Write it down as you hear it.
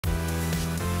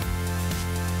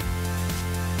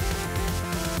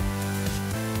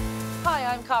Hi,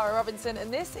 I'm Cara Robinson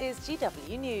and this is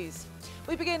GW News.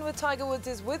 We begin with Tiger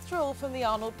Woods' withdrawal from the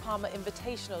Arnold Palmer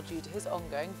Invitational due to his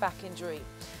ongoing back injury.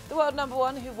 The world number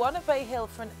one, who won at Bay Hill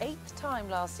for an 8th time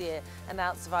last year,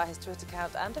 announced via his Twitter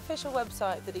account and official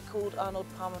website that he called Arnold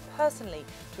Palmer personally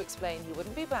to explain he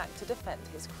wouldn't be back to defend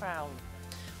his crown.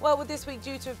 Well, with this week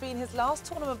due to have been his last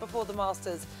tournament before the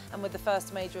Masters, and with the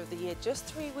first major of the year just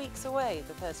 3 weeks away,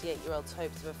 the 38-year-old's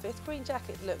hopes of a 5th green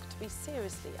jacket look to be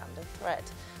seriously under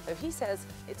threat, though he says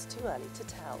it's too early to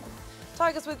tell.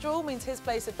 Tiger's withdrawal means his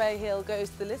place at Bay Hill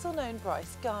goes to the little-known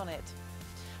Bryce Garnett.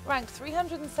 Ranked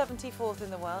 374th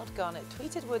in the world, Garnett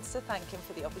tweeted Woods to thank him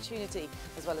for the opportunity,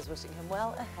 as well as wishing him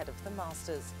well ahead of the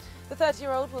Masters. The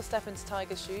 30-year-old will step into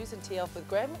Tiger's shoes and tee off with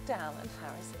Graham McDowell and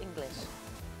Harris English.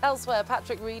 Elsewhere,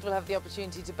 Patrick Reed will have the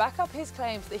opportunity to back up his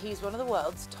claims that he's one of the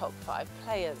world's top 5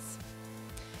 players.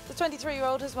 The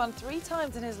 23-year-old has won 3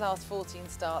 times in his last 14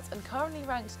 starts and currently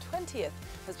ranked 20th,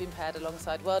 has been paired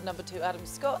alongside world number 2 Adam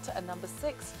Scott and number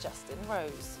 6 Justin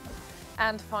Rose.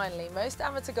 And finally, most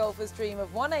amateur golfers dream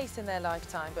of one ace in their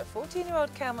lifetime, but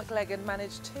 14-year-old Cal McLagan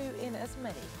managed 2 in as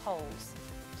many holes.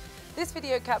 This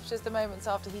video captures the moments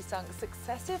after he sunk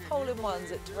successive hole-in-ones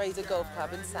at Razor Golf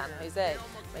Club in San Jose.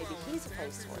 Maybe he's a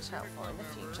face to watch out for in the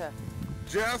future.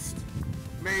 Just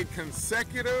made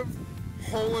consecutive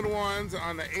hole-in-ones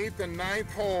on the 8th and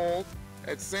 9th hole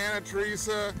at Santa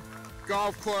Teresa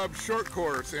Golf Club short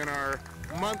course in our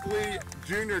monthly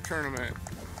junior tournament.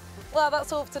 Well,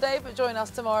 that's all for today, but join us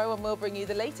tomorrow when we'll bring you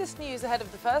the latest news ahead of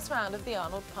the first round of the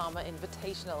Arnold Palmer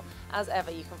Invitational. As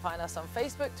ever, you can find us on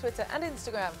Facebook, Twitter and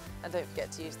Instagram, and don't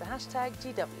forget to use the hashtag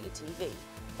GWTV.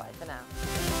 Bye for now.